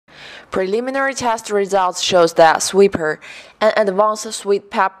Preliminary test results shows that Sweeper, an advanced sweet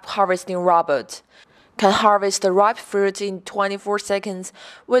pep harvesting robot, can harvest the ripe fruit in 24 seconds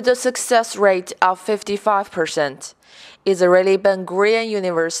with a success rate of 55%, Israeli Ben Gurion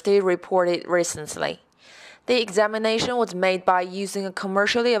University reported recently. The examination was made by using a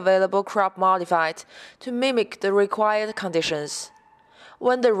commercially available crop modified to mimic the required conditions.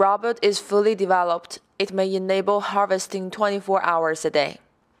 When the robot is fully developed, it may enable harvesting 24 hours a day.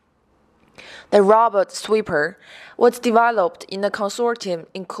 The robot Sweeper was developed in a consortium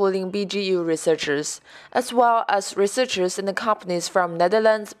including BGU researchers, as well as researchers and companies from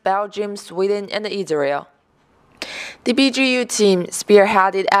Netherlands, Belgium, Sweden, and Israel. The BGU team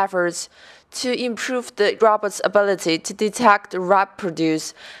spearheaded efforts to improve the robot's ability to detect ripe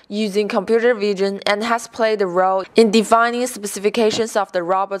produce using computer vision and has played a role in defining specifications of the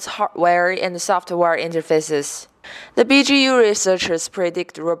robot's hardware and software interfaces. The BGU researchers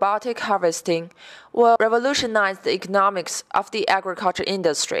predict robotic harvesting will revolutionize the economics of the agriculture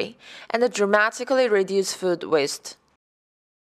industry and dramatically reduce food waste.